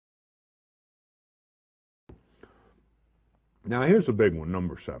Now here's a big one,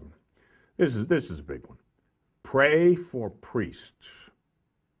 number 7. This is a big one. Pray for priests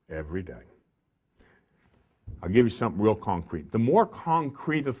every day. I'll give you something real concrete. The more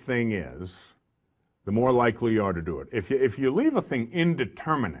concrete a thing is, the more likely you are to do it. If you leave a thing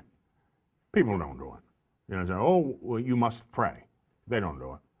indeterminate, people don't do it. You know, say, oh, well, you must pray. They don't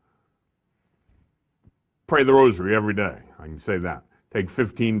do it. Pray the rosary every day. I can say that. Take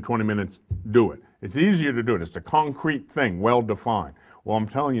 15, 20 minutes, do it. It's easier to do it. It's a concrete thing, well defined. Well, I'm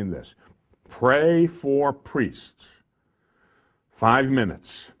telling you this. Pray for priests 5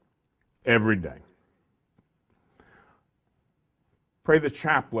 minutes every day. Pray the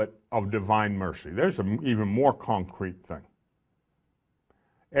chaplet of divine mercy. There's an even more concrete thing.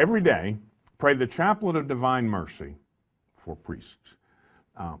 Every day, pray the chaplet of divine mercy for priests.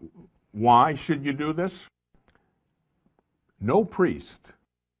 Why should you do this? No priest,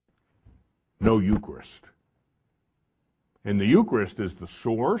 no Eucharist. And the Eucharist is the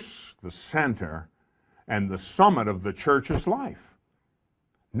source, the center, and the summit of the church's life.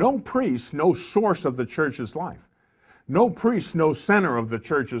 No priest, no source of the church's life. No priest, no center of the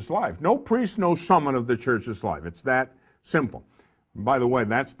church's life. No priest, no summit of the church's life. It's that simple. And by the way,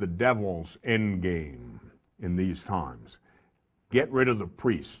 that's the devil's end game in these times. Get rid of the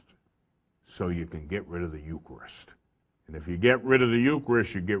priest so you can get rid of the Eucharist. And if you get rid of the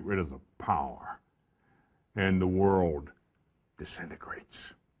Eucharist, you get rid of the power. And the world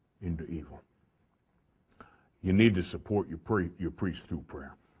disintegrates into evil. You need to support your priest through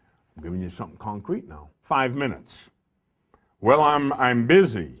prayer. I'm giving you something concrete now. 5 minutes. Well, I'm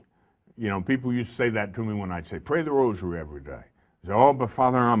busy. You know, people used to say that to me when I'd say, pray the rosary every day. They say, oh, but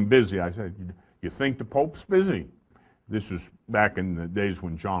Father, I'm busy. I said, you think the Pope's busy? This was back in the days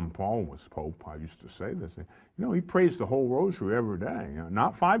when John Paul was Pope. I used to say this. You know, he prays the whole rosary every day. You know,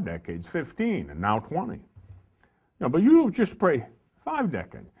 not 5 decades, 15, and now 20. You know, but you just pray 5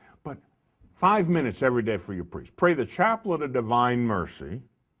 decades. But 5 minutes every day for your priest. Pray the chaplet of divine mercy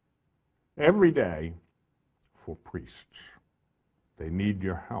every day for priests. They need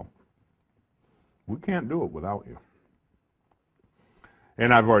your help. We can't do it without you.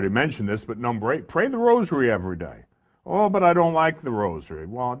 And I've already mentioned this, but number 8, pray the rosary every day. Oh, but I don't like the rosary.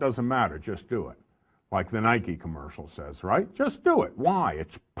 Well, it doesn't matter. Just do it. Like the Nike commercial says, right? Just do it. Why?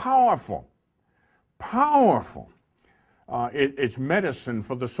 It's powerful. Powerful. It's medicine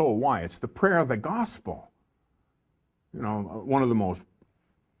for the soul. Why? It's the prayer of the gospel. You know, one of the most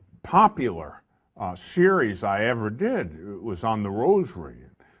popular series I ever did was on the rosary.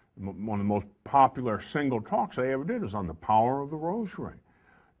 One of the most popular single talks I ever did was on the power of the rosary.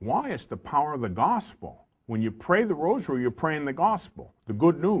 Why? It's the power of the gospel. When you pray the rosary, you're praying the gospel, the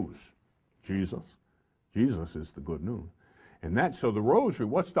good news. Jesus. Jesus is the good news. And that's, so the rosary,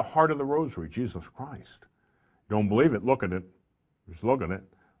 what's the heart of the rosary? Jesus Christ. Don't believe it? Look at it. Just look at it.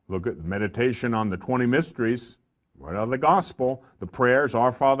 Look at meditation on the 20 mysteries, right out of the gospel. The prayers,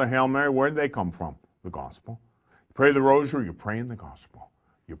 Our Father, Hail Mary, where did they come from? The gospel. You pray the rosary, you're praying the gospel.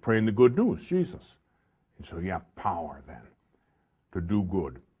 You're praying the good news, Jesus. And so you have power then to do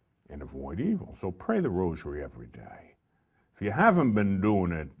good and avoid evil. So pray the rosary every day. If you haven't been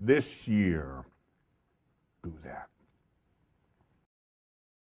doing it this year, do that.